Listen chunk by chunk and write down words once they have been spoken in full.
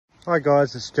Hi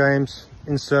guys, it's James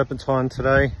in Serpentine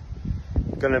today.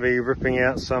 Going to be ripping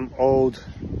out some old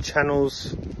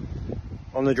channels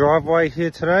on the driveway here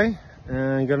today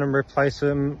and going to replace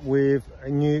them with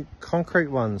new concrete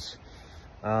ones.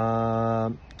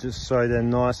 Just so they're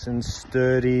nice and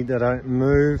sturdy, they don't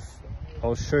move.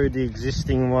 I'll show you the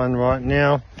existing one right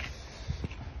now.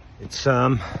 It's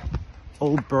all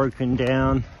broken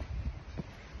down.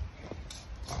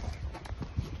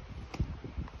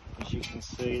 As you can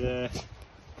see there,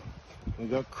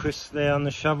 we've got Chris there on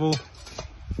the shovel,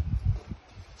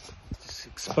 just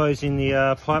exposing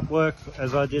the pipe work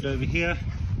as I did over here.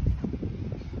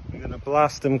 We're going to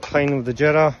blast them clean with the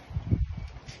jetter,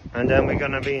 and then we're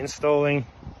going to be installing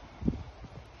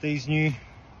these new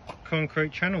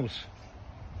concrete channels.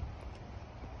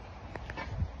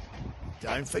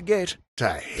 Don't forget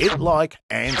to hit like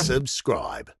and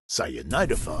subscribe so you're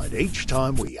notified each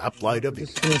time we upload a video.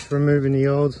 Just finished removing the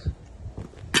old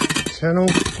channel.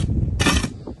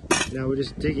 Now we're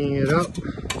just digging it up.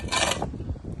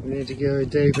 We need to go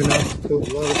deep enough to put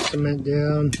a lot of cement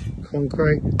down,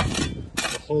 concrete,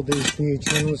 to hold these new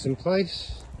channels in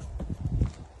place.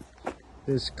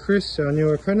 There's Chris, our new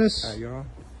apprentice. Hey, you alright?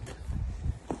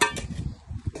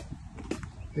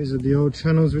 These are the old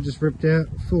channels we just ripped out,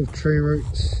 full of tree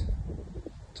roots.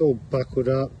 It's all buckled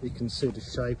up, you can see the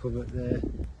shape of it there.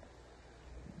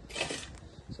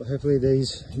 So hopefully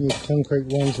these new concrete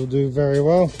ones will do very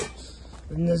well.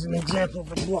 And there's an example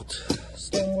of a blocked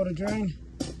stormwater drain.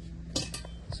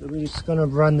 So we're just going to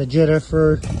run the jetter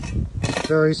through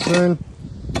very soon.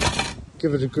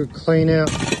 Give it a good clean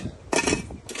out.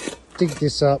 Dig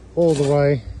this up all the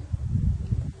way.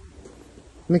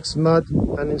 Mix mud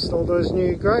and install those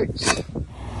new grates. So we've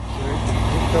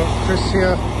got Chris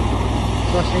here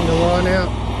flushing the line out,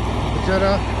 the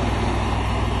jetter.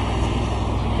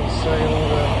 You can see all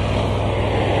the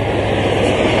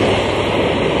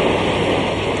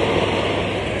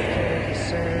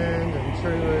sand and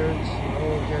tree roots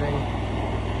all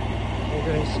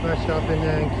getting smashed up in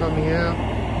there and coming out.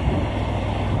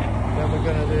 Then we're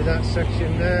going to do that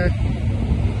section there.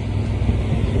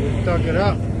 So we've dug it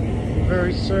up.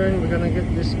 Very soon we're going to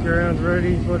get this ground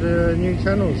ready for the new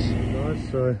channels. Right,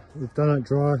 so we've done it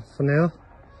dry for now.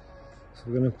 So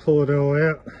we're going to pull it all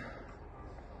out,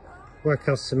 whack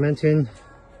our cement in.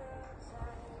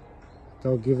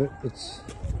 They'll give it its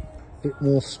bit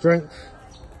more strength.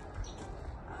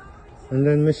 And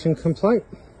then mission complete.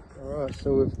 Alright,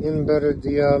 so we've embedded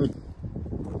the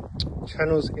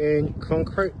channels in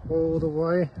concrete all the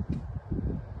way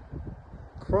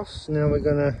across. Now we're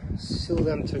going to seal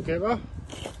them together.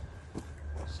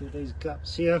 See these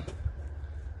gaps here?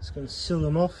 Just going to seal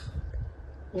them off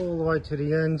all the way to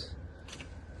the end.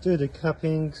 Do the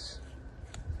cappings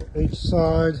for each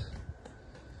side.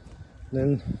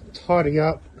 Then tidy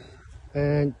up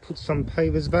and put some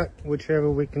pavers back,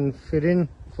 whichever we can fit in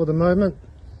for the moment.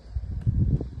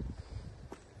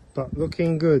 But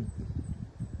looking good.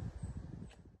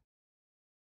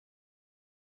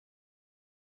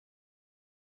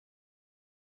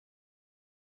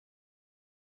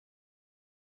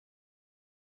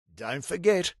 Don't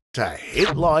forget to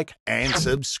hit like and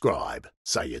subscribe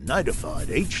so you're notified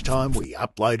each time we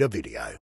upload a video.